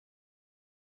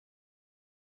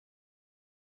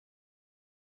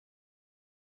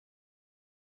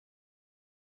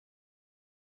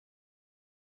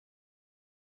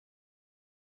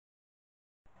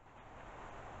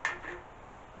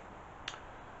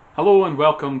Hello and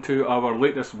welcome to our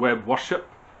latest web worship.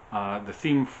 The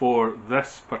theme for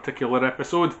this particular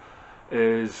episode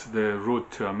is the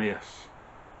road to Emmaus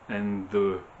and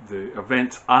the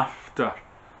events after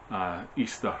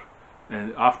Easter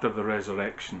and after the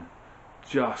resurrection,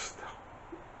 just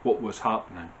what was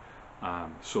happening.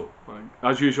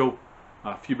 As usual,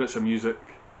 a few bits of music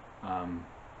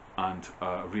and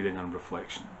reading and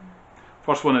reflection.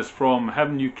 First one is from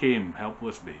Heaven You Came,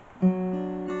 Helpless Babe.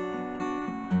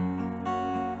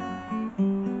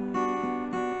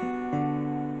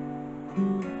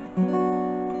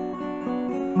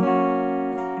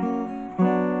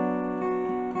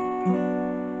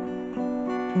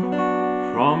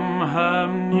 From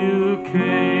heaven you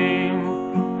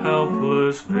came,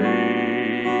 helpless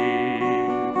babe,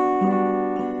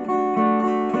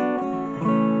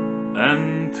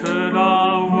 entered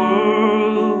our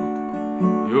world,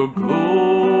 your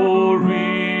glory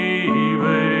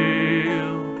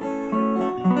veiled,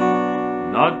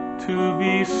 not to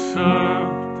be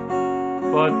served,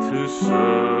 but to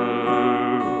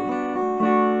serve,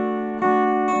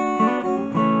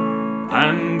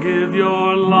 and give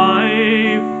your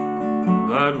life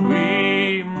that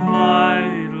we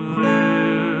might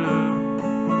live.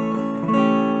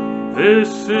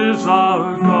 This is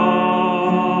our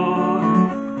God,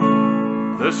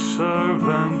 the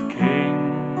servant King.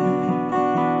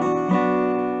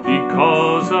 He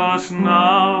calls us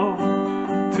now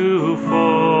to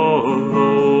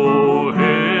follow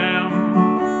Him,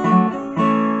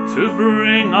 to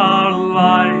bring our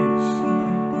lives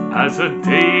as a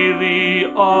daily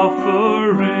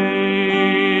offering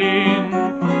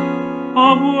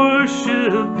of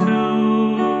worship to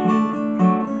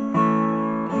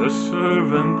the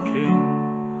servant King.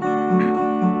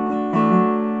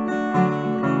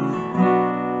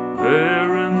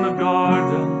 There in the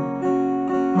garden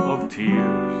of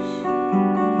tears,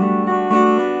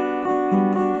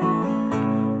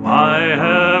 my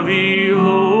heavy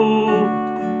load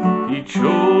He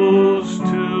chose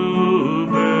to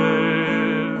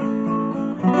bear.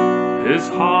 His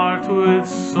heart with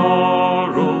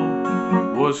sorrow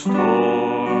was torn,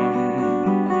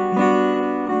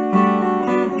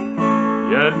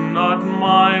 yet not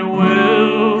my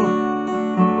will,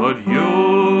 but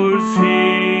yours,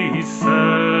 He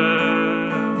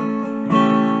said.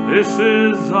 This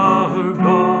is our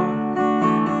God,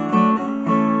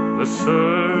 the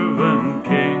servant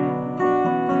King,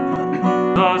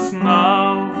 us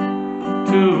now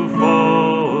to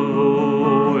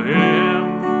follow Him,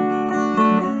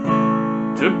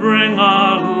 to bring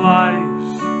our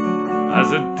lives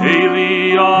as a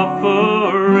daily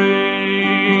offering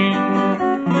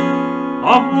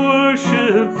of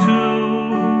worship to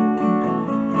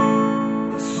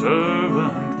the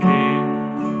servant King.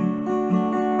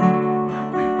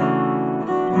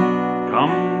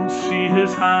 Come see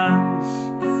His hands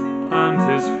and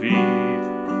His feet,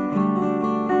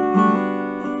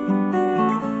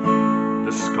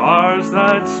 the scars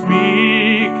that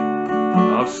speak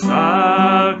of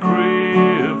sacrifice,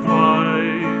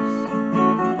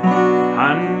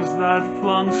 hands that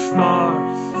flung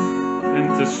stars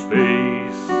into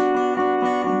space,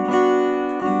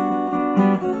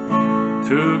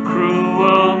 to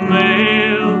cruel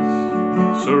nails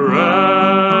surrender.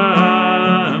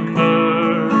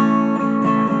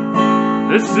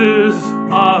 This is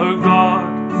our God,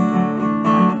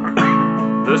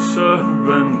 the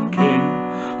servant King.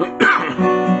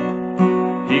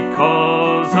 He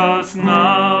calls us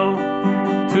now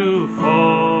to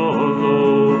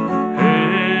follow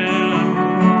Him,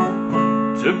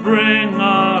 to bring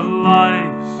our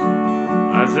lives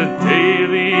as a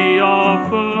daily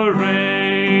offering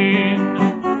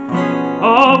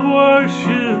of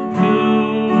worship to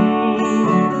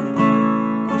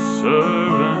the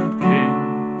servant King.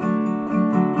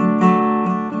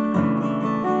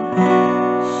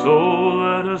 So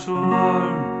let us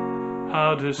learn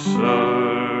how to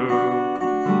serve,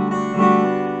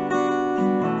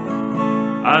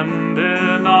 and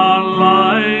in our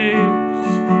lives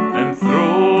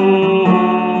enthrone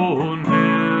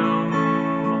Him,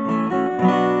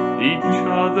 each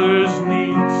other's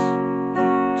needs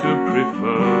to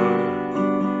prefer,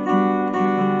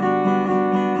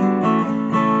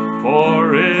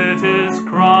 for it is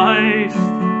Christ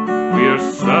we are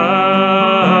serving.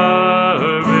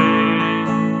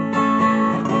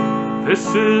 This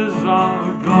is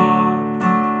our God,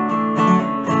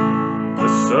 the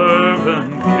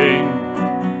servant King.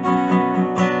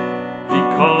 He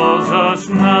calls us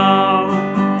now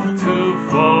to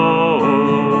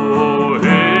follow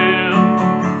Him,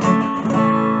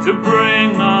 to bring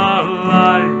our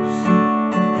lives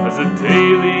as a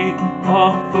daily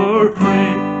offer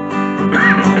praise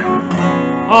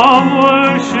of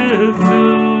worship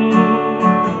to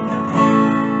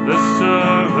the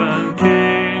servant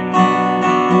King,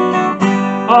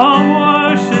 of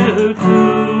worship to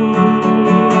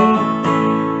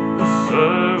the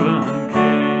servant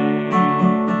King.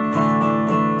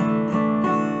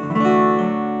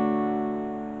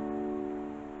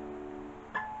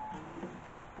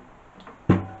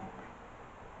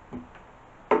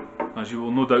 As you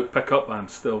will no doubt pick up, I'm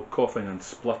still coughing and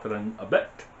spluttering a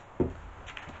bit,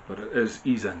 but it is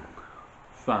easing,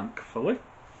 thankfully.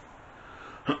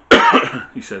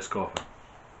 He says coughing.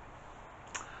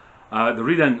 The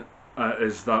reading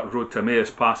is that Road to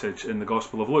Emmaus passage in the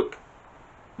Gospel of Luke.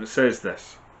 It says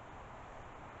this: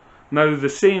 Now the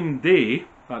same day,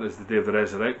 that is the day of the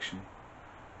resurrection,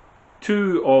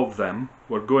 two of them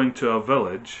were going to a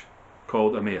village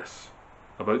called Emmaus,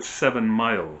 about 7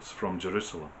 miles from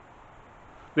Jerusalem.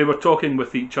 They were talking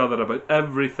with each other about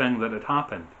everything that had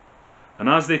happened. And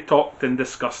as they talked and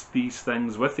discussed these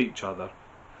things with each other,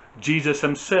 Jesus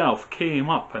himself came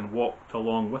up and walked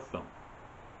along with them.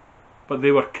 But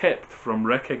they were kept from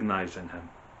recognizing him.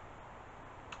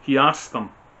 He asked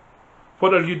them,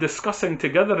 "What are you discussing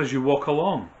together as you walk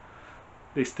along?"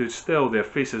 They stood still, their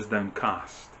faces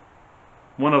downcast.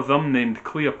 One of them, named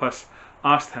Cleopas,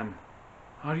 asked him,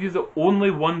 "Are you the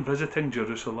only one visiting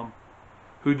Jerusalem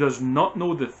who does not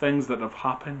know the things that have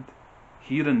happened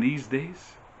here in these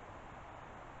days?"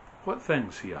 "What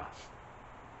things?" he asked.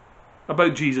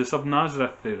 "About Jesus of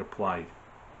Nazareth," they replied.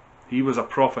 "He was a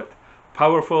prophet,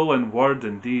 powerful in word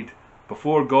and deed,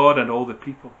 before God and all the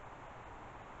people.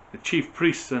 The chief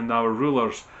priests and our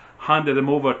rulers handed him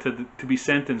over to be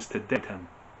sentenced to death.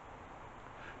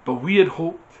 But we had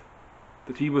hoped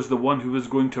that he was the one who was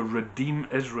going to redeem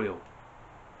Israel.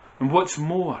 And what's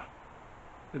more,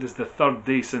 it is the 3rd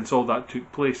day since all that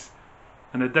took place.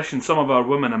 In addition, some of our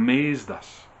women amazed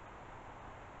us.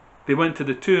 They went to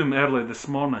the tomb early this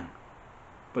morning,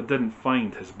 but didn't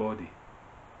find his body.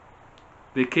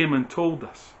 They came and told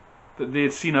us that they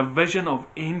had seen a vision of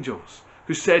angels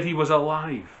who said he was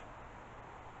alive.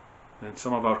 Then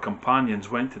some of our companions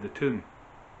went to the tomb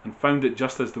and found it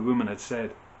just as the woman had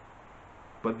said,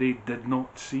 but they did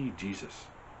not see Jesus."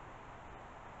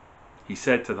 He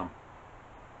said to them,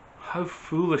 "How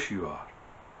foolish you are!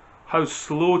 How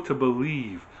slow to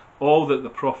believe all that the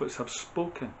prophets have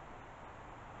spoken!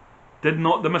 Did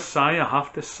not the Messiah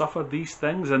have to suffer these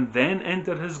things and then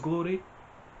enter his glory?"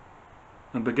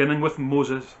 And beginning with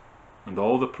Moses and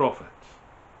all the prophets,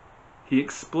 he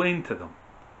explained to them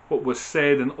what was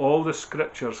said in all the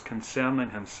scriptures concerning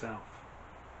himself.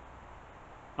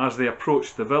 As they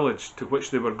approached the village to which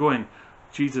they were going,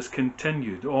 Jesus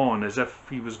continued on as if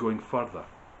he was going further.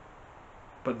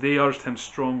 But they urged him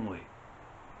strongly,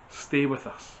 "Stay with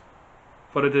us,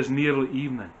 for it is nearly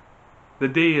evening. The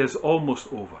day is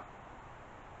almost over."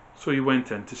 So he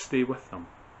went in to stay with them.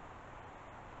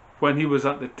 When he was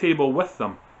at the table with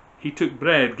them, he took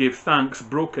bread, gave thanks,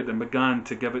 broke it, and began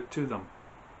to give it to them.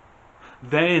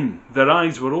 Then their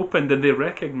eyes were opened and they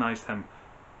recognized him,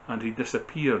 and he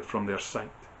disappeared from their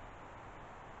sight.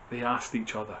 They asked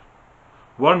each other,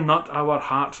 "Were not our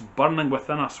hearts burning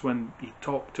within us when he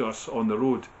talked to us on the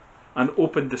road and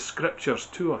opened the scriptures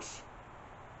to us?"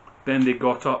 Then they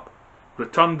got up,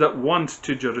 returned at once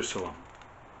to Jerusalem.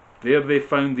 There they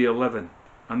found the 11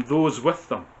 and those with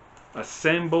them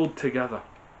assembled together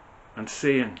and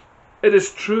saying, "It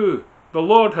is true, the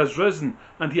Lord has risen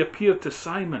and he appeared to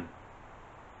Simon."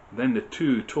 Then the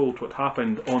two told what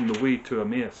happened on the way to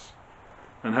Emmaus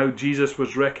and how Jesus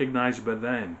was recognized by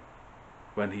them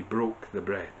when he broke the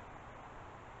bread.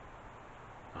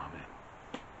 Amen.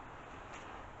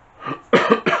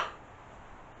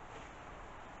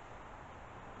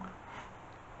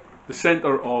 The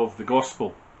centre of the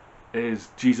gospel is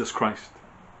Jesus Christ.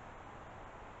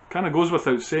 Kind of goes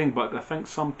without saying, but I think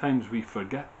sometimes we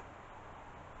forget.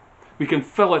 We can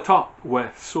fill it up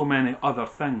with so many other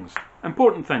things,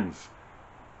 important things,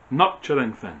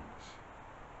 nurturing things.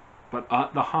 But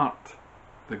at the heart,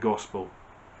 the gospel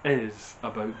is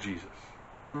about Jesus.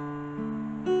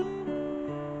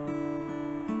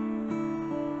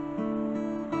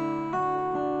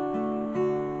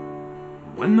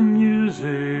 When the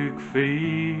music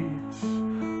fades,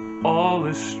 all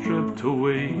is stripped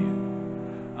away,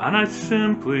 and I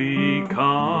simply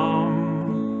come,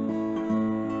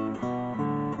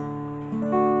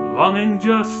 longing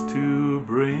just to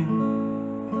bring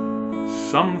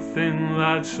something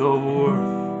that's of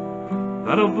worth,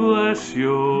 that'll bless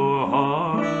your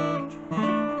heart.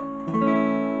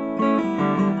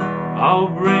 I'll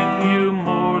bring you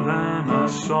more than a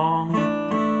song,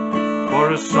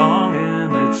 for a song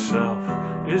in itself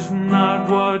is not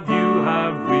what you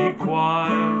have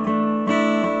required.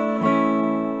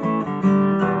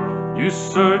 You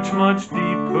search much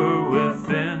deeper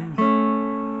within,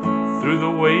 through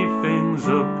the way things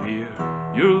appear.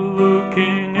 You're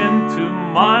looking into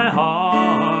my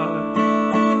heart.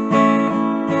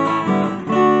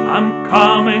 I'm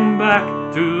coming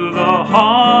back to the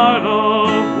heart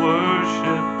of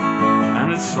worship,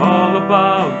 and it's all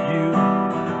about you,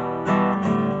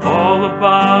 all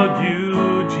about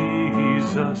you,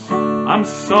 Jesus. I'm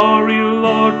sorry,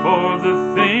 Lord, for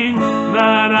the thing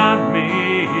that I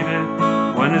made it,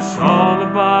 when it's all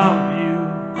about you,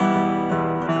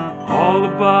 all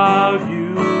about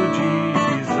you,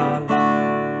 Jesus.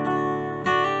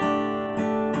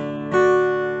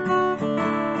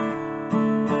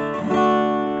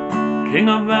 King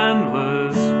of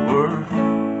endless worth,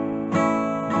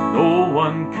 no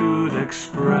one could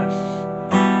express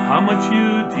how much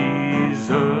you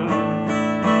deserve.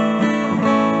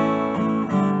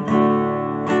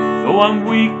 Though I'm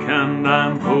weak and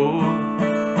I'm poor,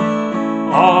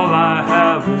 all I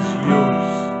have is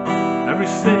yours, every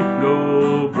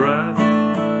single breath.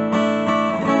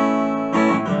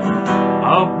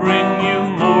 I'll bring you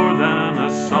more than a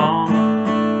song,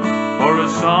 for a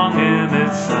song in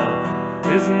itself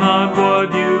is not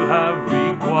what you have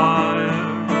required.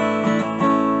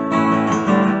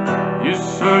 You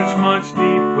search much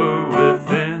deeper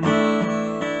within,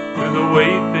 through the way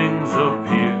things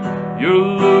appear. You're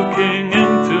looking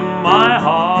into my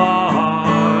heart.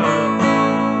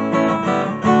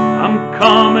 I'm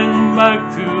coming back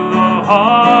to the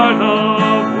heart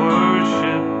of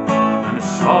worship, and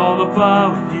it's all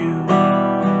about you.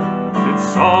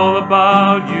 It's all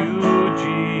about you,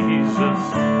 Jesus.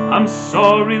 I'm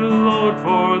sorry, Lord,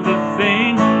 for the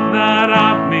thing that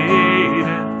I've made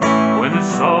it, when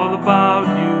it's all about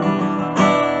you.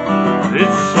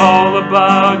 It's all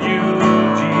about you,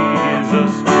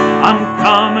 Jesus. I'm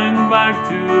coming back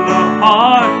to the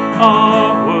heart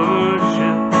of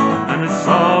worship, and it's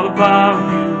all about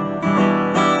you,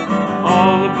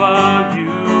 all about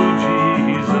you,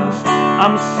 Jesus.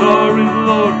 I'm sorry,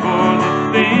 Lord, for the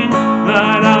thing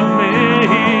that I've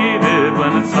made it,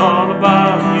 when it's all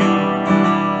about you.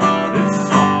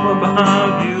 It's all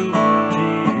about you,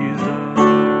 Jesus.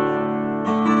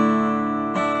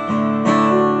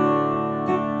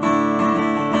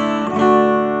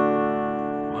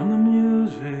 When the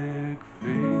music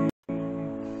fades,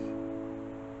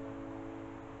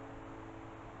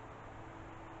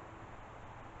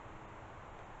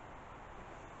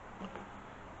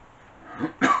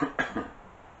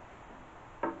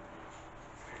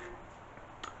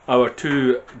 our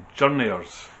two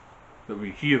journeyers that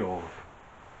we hear of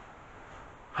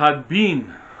had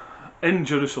been in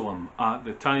Jerusalem at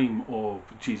the time of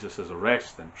Jesus'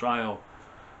 arrest and trial,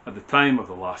 at the time of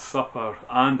the Last Supper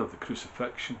and of the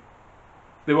crucifixion.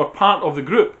 They were part of the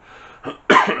group.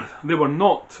 They were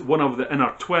not one of the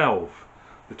inner 12,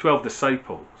 the 12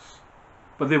 disciples,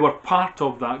 but they were part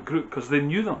of that group because they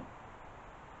knew them.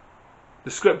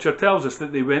 The scripture tells us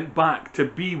that they went back to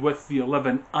be with the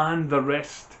 11 and the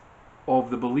rest of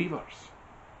the believers.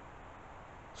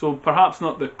 So perhaps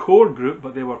not the core group,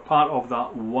 but they were part of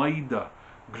that wider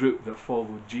group that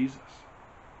followed Jesus.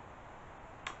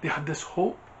 They had this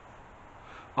hope,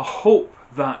 a hope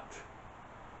that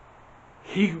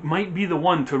he might be the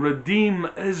one to redeem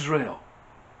Israel,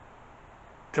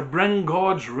 to bring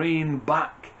God's reign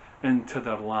back into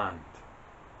their land,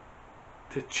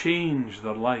 to change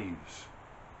their lives,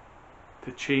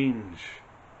 to change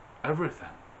everything.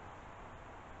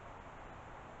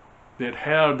 They had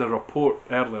heard a report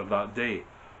earlier that day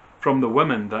from the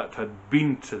women that had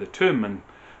been to the tomb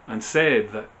and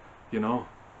said that, you know,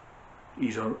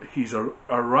 he's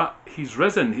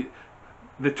risen.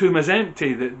 The tomb is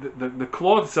empty. The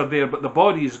clothes are there, but the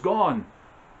body is gone.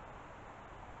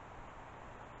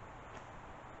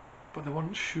 But they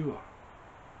weren't sure.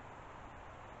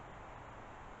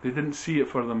 They didn't see it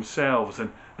for themselves.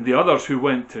 And the others who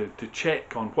went to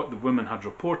check on what the women had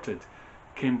reported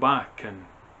came back and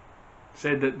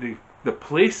said that the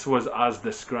place was as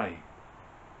described,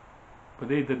 but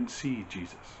they didn't see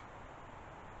Jesus.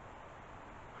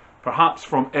 Perhaps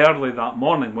from early that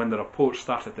morning when the report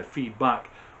started to feed back,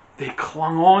 they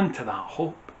clung on to that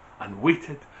hope and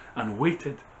waited and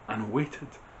waited and waited.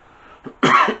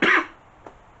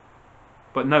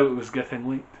 But now it was getting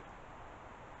late.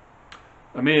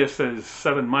 Emmaus is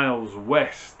 7 miles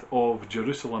west of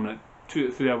Jerusalem at 2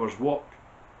 to 3 hours walk.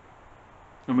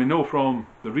 And we know from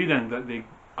the reading that they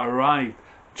arrived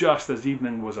just as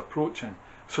evening was approaching.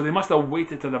 So they must have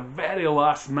waited to the very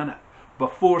last minute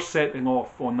before setting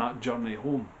off on that journey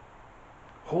home,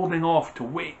 holding off to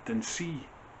wait and see,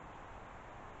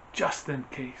 just in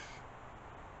case.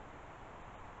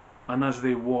 And as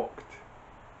they walked,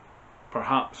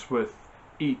 perhaps with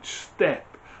each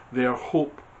step, their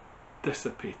hope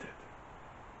dissipated,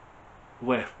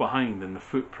 left behind in the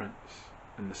footprints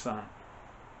in the sand.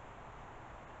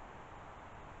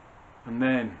 And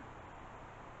then,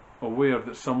 aware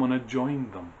that someone had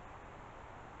joined them,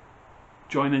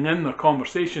 joining in their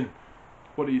conversation,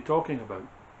 what are you talking about?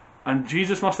 And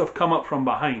Jesus must have come up from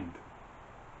behind,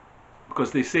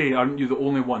 because they say, aren't you the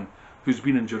only one who's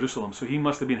been in Jerusalem? So he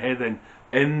must have been heading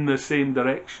in the same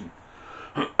direction.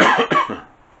 So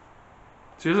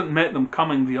he hasn't met them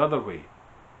coming the other way.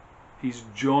 He's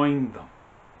joined them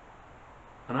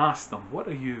and asked them, what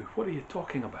are you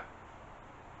talking about?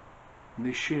 And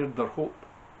they shared their hope.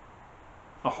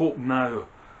 A hope now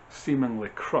seemingly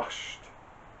crushed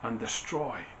and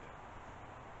destroyed.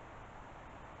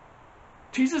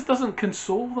 Jesus doesn't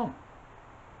console them.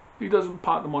 He doesn't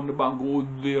pat them on the back and go, oh,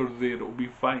 there, it'll be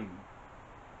fine.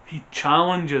 He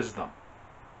challenges them.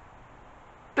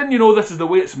 Didn't you know this is the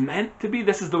way it's meant to be?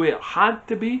 This is the way it had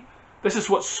to be? This is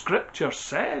what Scripture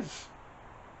says.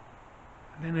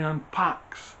 And then he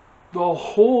unpacks the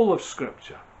whole of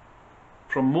Scripture,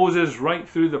 from Moses right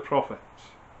through the prophets.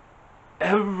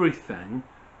 Everything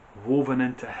woven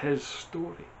into his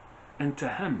story, into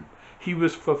him. He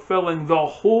was fulfilling the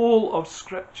whole of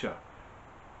Scripture.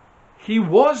 He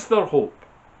was their hope.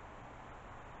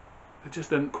 They just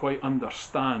didn't quite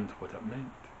understand what it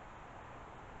meant.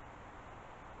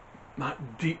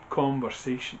 That deep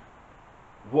conversation,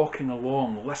 walking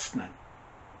along, listening.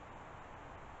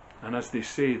 And as they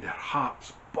say, their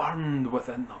hearts burned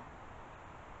within them.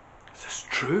 Is this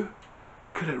true?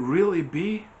 Could it really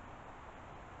be?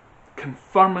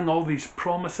 Confirming all these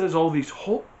promises, all these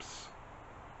hopes.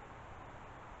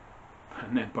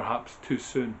 And then perhaps too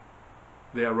soon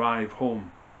they arrive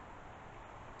home.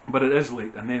 But it is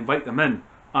late, and they invite them in,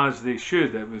 as they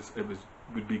should. It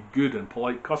would be good and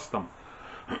polite custom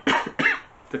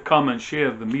to come and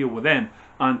share the meal with them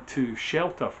and to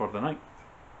shelter for the night.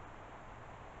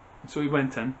 And so he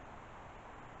went in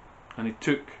and he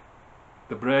took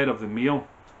the bread of the meal.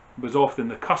 It was often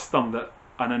the custom that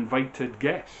an invited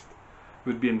guest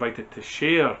would be invited to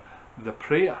share the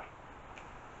prayer.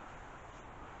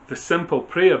 The simple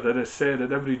prayer that is said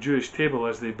at every Jewish table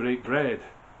as they break bread.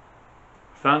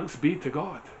 Thanks be to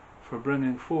God for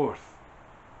bringing forth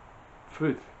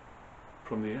food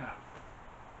from the earth.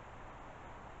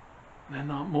 And in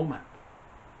that moment,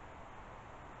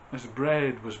 as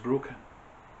bread was broken,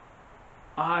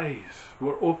 eyes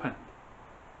were opened,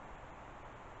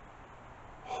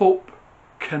 hope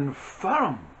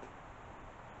confirmed,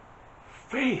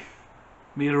 faith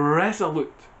made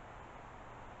resolute.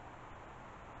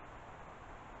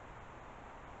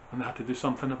 And they had to do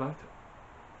something about it.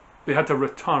 They had to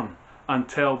return and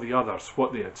tell the others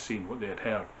what they had seen, what they had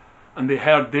heard. And they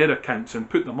heard their accounts and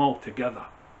put them all together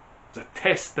as a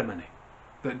testimony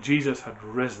that Jesus had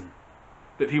risen,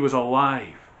 that he was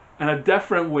alive in a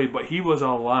different way, but he was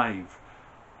alive,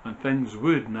 and things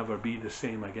would never be the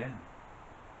same again.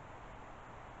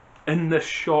 In this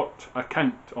short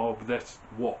account of this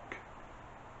walk,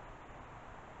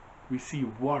 we see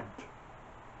word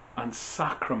and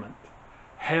sacrament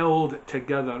held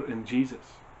together in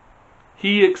Jesus.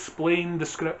 He explained the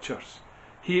Scriptures,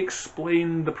 he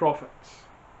explained the prophets,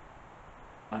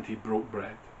 and he broke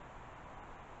bread.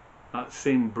 That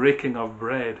same breaking of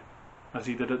bread as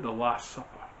he did at the Last Supper.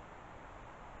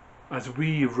 As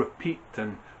we repeat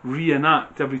and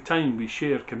reenact every time we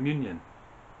share communion.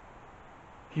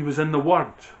 He was in the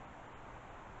Word,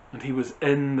 and he was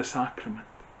in the sacrament.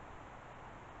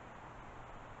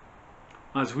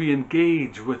 As we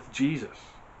engage with Jesus,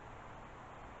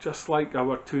 just like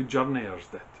our two journeyers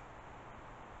did,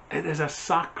 it is a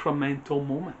sacramental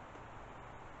moment.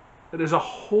 It is a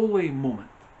holy moment,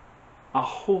 a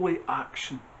holy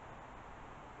action,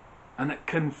 and it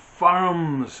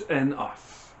confirms in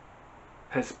us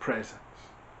his presence,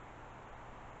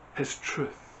 his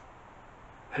truth,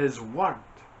 his word.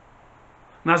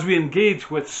 And as we engage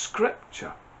with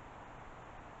Scripture,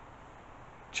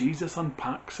 Jesus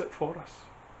unpacks it for us.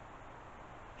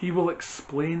 He will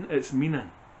explain its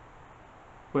meaning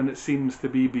when it seems to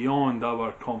be beyond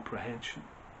our comprehension.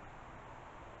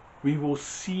 We will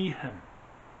see him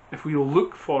if we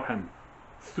look for him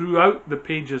throughout the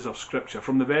pages of Scripture,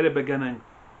 from the very beginning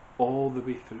all the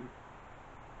way through.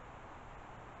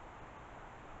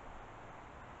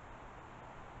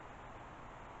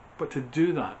 But to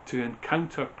do that, to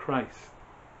encounter Christ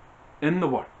in the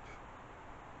Word,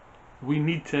 We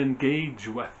need to engage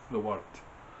with the Word.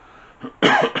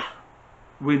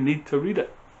 We need to read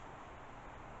it.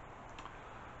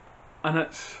 And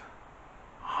it's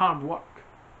hard work.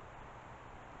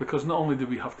 Because not only do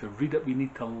we have to read it, we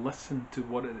need to listen to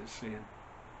what it is saying,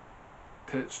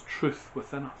 to its truth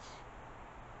within us.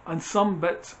 And some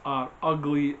bits are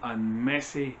ugly and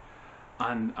messy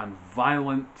and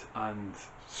violent and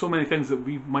so many things that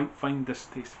we might find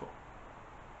distasteful.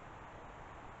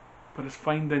 But it's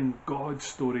finding God's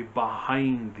story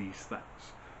behind these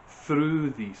things, through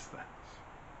these things,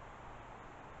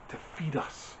 to feed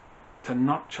us, to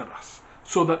nurture us,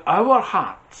 so that our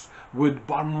hearts would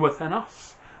burn within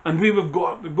us. And we would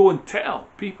go and tell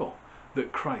people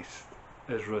that Christ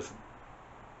is risen.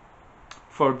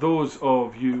 For those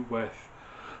of you with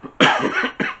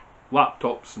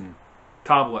laptops and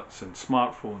tablets and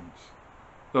smartphones,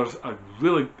 there's a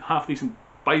really half-decent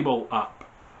Bible app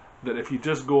that if you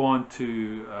just go on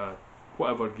to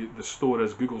whatever the store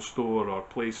is, Google Store or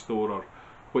Play Store or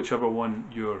whichever one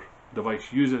your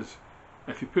device uses,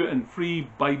 if you put in free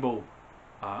Bible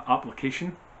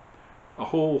application, a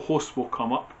whole host will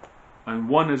come up, and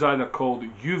one is either called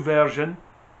YouVersion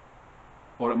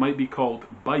or it might be called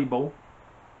Bible,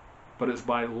 but it's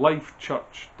by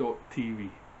lifechurch.tv.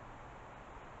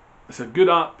 It's a good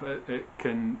app.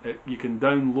 You can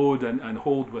download and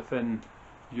hold within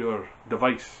your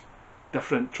device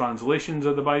different translations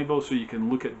of the Bible, so you can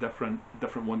look at different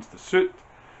ones to suit.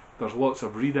 There's lots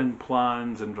of reading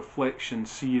plans and reflection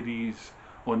series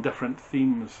on different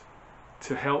themes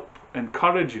to help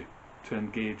encourage you to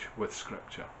engage with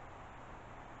Scripture.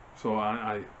 So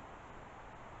I'm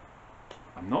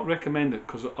not recommending it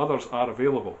because others are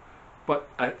available, but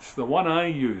it's the one I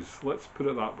use, let's put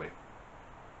it that way.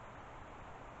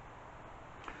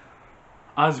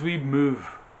 As we move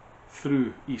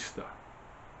through Easter,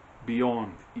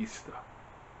 beyond Easter,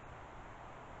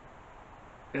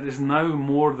 it is now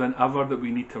more than ever that we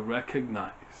need to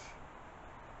recognise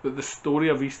that the story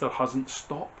of Easter hasn't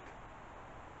stopped.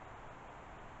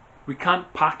 We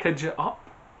can't package it up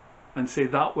and say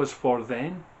that was for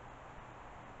then.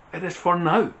 It is for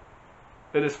now.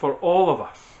 It is for all of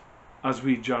us as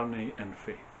we journey in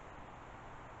faith.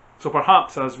 So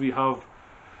perhaps as we have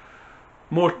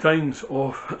more times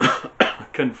of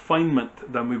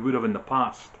confinement than we would have in the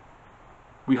past,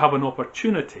 we have an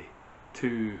opportunity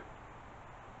to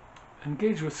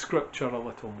engage with Scripture a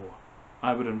little more.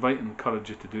 I would invite and encourage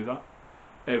you to do that.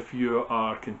 If you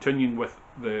are continuing with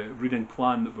the reading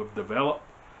plan that we've developed,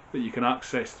 that you can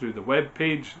access through the web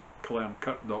page,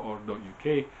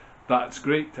 killearnkirk.org.uk, that's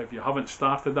great. If you haven't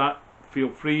started that, feel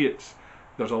free.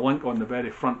 There's a link on the very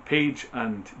front page,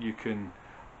 and you can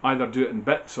either do it in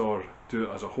bits or do it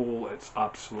as a whole. It's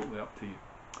absolutely up to you.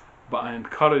 But I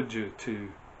encourage you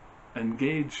to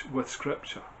engage with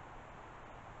Scripture,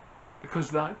 because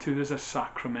that too is a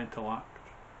sacramental act,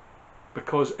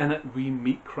 because in it we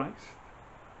meet Christ,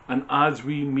 and as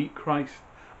we meet Christ,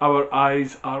 our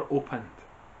eyes are opened,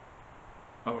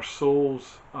 our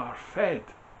souls are fed,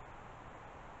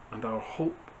 and our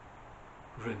hope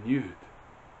renewed.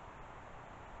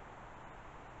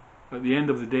 At the end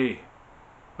of the day,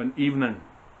 when evening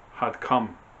had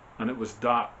come and it was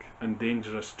dark and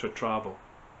dangerous to travel,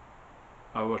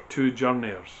 our two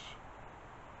journeyers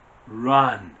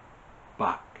ran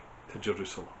back to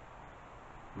Jerusalem,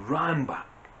 ran back,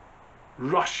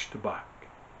 rushed back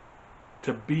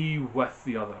to be with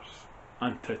the others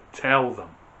and to tell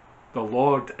them the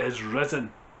Lord is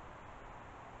risen.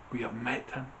 We have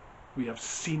met him, we have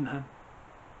seen him,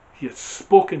 he has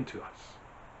spoken to us.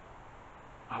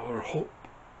 Our hope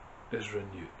is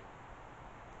renewed.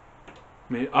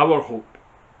 May our hope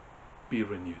be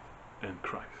renewed in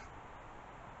Christ.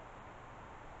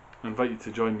 I invite you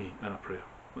to join me in a prayer.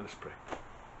 Let us pray.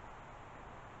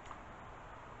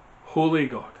 Holy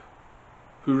God,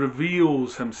 who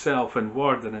reveals himself in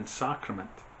word and in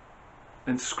sacrament,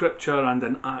 in scripture and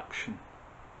in action,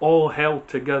 all held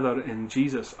together in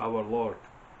Jesus our Lord,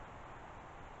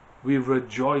 we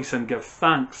rejoice and give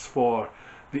thanks for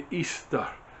the Easter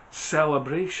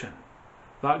celebration,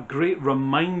 that great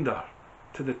reminder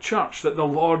to the church that the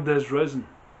Lord is risen.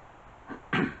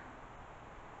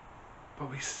 But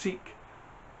we seek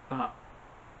that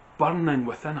burning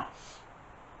within us,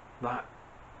 that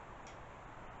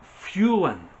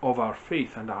fueling of our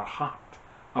faith and our heart,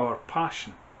 our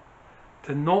passion,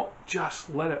 to not just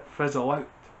let it fizzle out,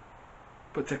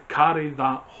 but to carry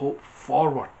that hope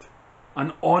forward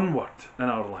and onward in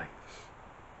our lives.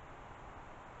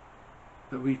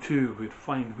 That we too would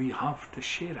find we have to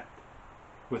share it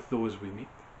with those we meet.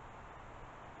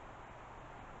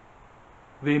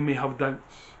 They may have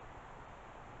doubts.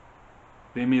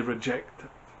 They may reject it,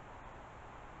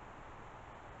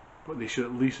 but they should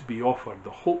at least be offered the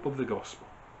hope of the gospel.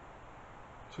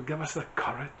 So give us the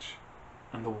courage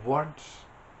and the words.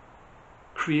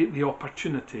 Create the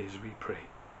opportunities, we pray,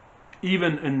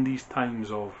 even in these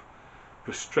times of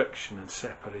restriction and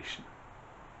separation.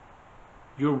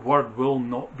 Your word will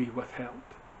not be withheld.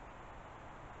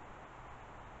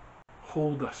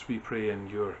 Hold us, we pray, in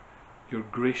your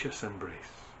gracious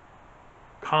embrace,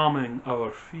 calming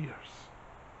our fears,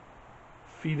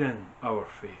 feeding our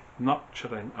faith,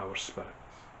 nurturing our spirits.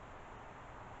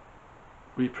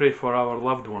 We pray for our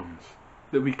loved ones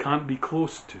that we can't be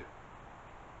close to.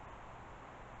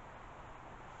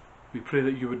 We pray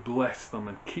that you would bless them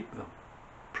and keep them,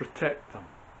 protect them,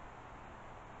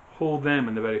 hold them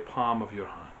in the very palm of your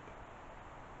hand.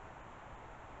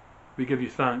 We give you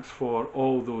thanks for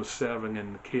all those serving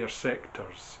in the care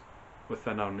sectors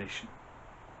within our nation,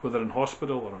 whether in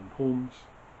hospital or in homes.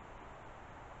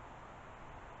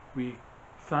 We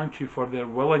thank you for their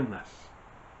willingness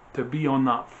to be on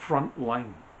that front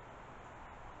line,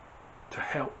 to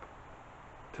help,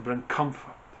 to bring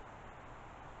comfort,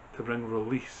 to bring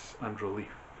release and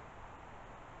relief.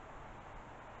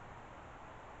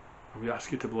 And we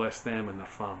ask you to bless them and their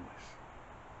families.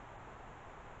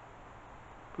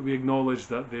 But we acknowledge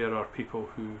that there are people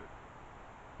who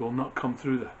will not come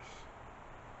through this,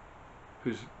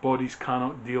 whose bodies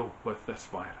cannot deal with this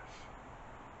virus,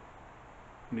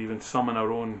 and even some in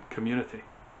our own community.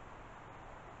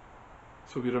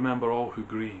 So we remember all who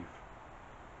grieve,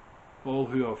 all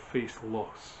who have faced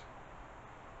loss.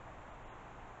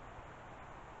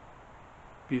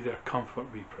 Be their comfort,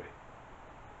 we pray.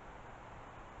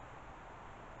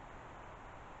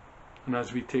 And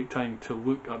as we take time to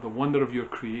look at the wonder of your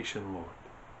creation, Lord,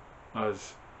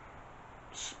 as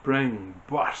spring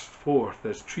bursts forth,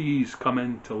 as trees come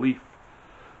into leaf,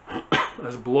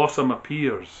 as blossom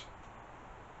appears,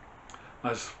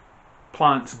 as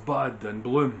plants bud and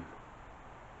bloom,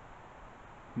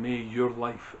 may your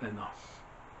life in us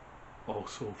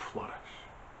also flourish.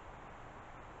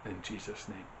 In Jesus'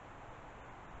 name.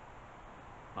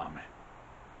 Amen.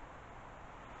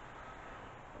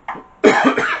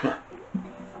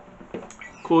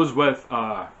 Close with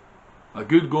a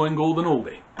good going golden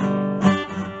oldie.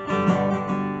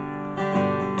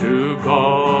 To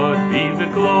God be the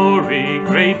glory,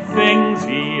 great things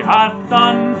he hath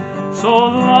done. So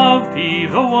loved he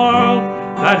the world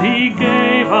that he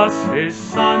gave us his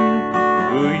Son,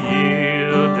 who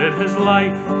yielded his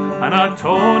life an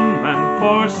atonement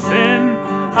for sin,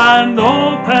 and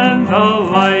opened the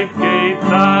life gate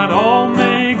that all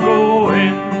may go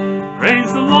in.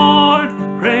 Praise the Lord,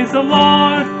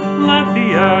 let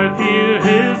the earth hear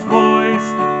his voice.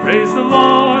 Praise the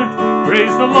Lord,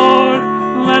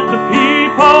 let the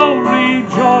people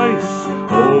rejoice.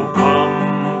 Oh,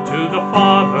 come to the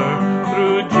Father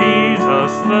through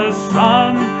Jesus the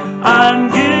Son,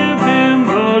 and give him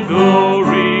the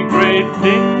glory, great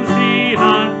things he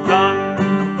hath done.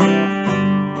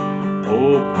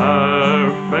 Oh,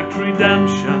 perfect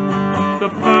redemption, the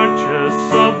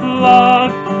purchase of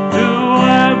blood, to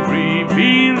every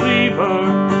believer,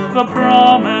 the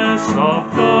promise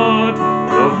of God.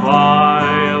 The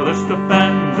vilest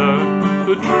offender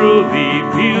who truly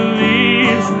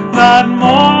believes, that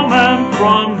moment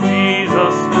from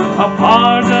Jesus a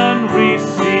pardon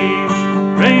receives.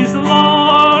 Praise the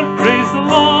Lord,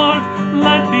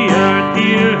 let the earth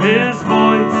hear his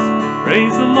voice.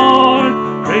 Praise the Lord,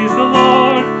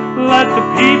 let the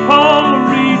people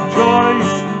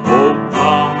rejoice. Oh,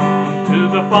 come to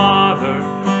the Father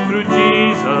through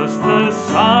Jesus the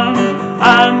Son,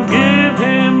 and give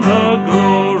him the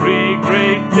glory,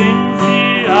 great things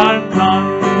he hath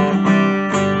done.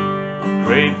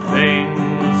 Great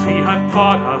things he hath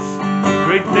taught us,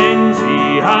 great things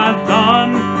he hath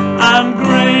done, and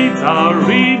great our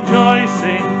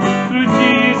rejoicing through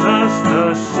Jesus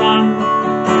the Son.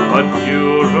 But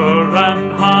purer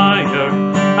and higher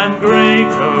and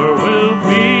greater will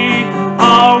be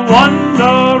our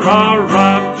wonder, our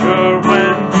rapture,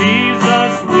 when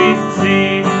Jesus we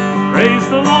see. Praise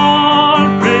the Lord,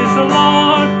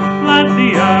 let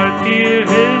the earth hear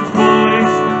his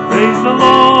voice. Praise the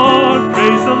Lord,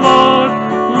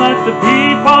 let the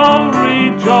people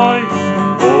rejoice.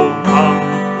 Oh, come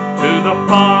to the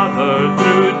Father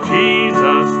through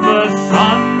Jesus the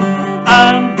Son,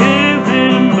 and give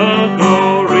him the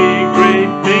glory,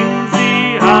 great things he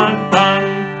hath done,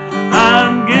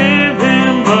 and give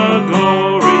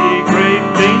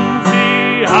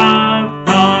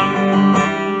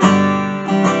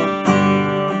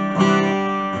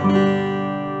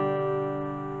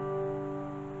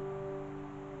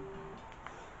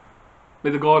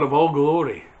May the God of all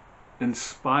glory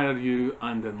inspire you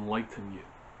and enlighten you.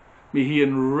 May He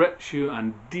enrich you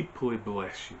and deeply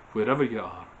bless you wherever you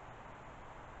are,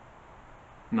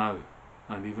 now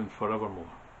and even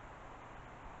forevermore.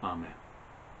 Amen.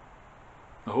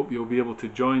 I hope you'll be able to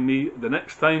join me the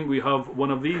next time we have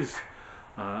one of these.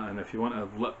 And if you want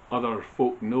to let other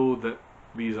folk know that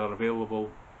these are available,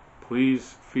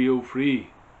 please feel free.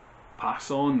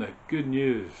 Pass on the good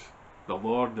news. The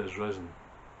Lord is risen.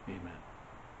 Amen.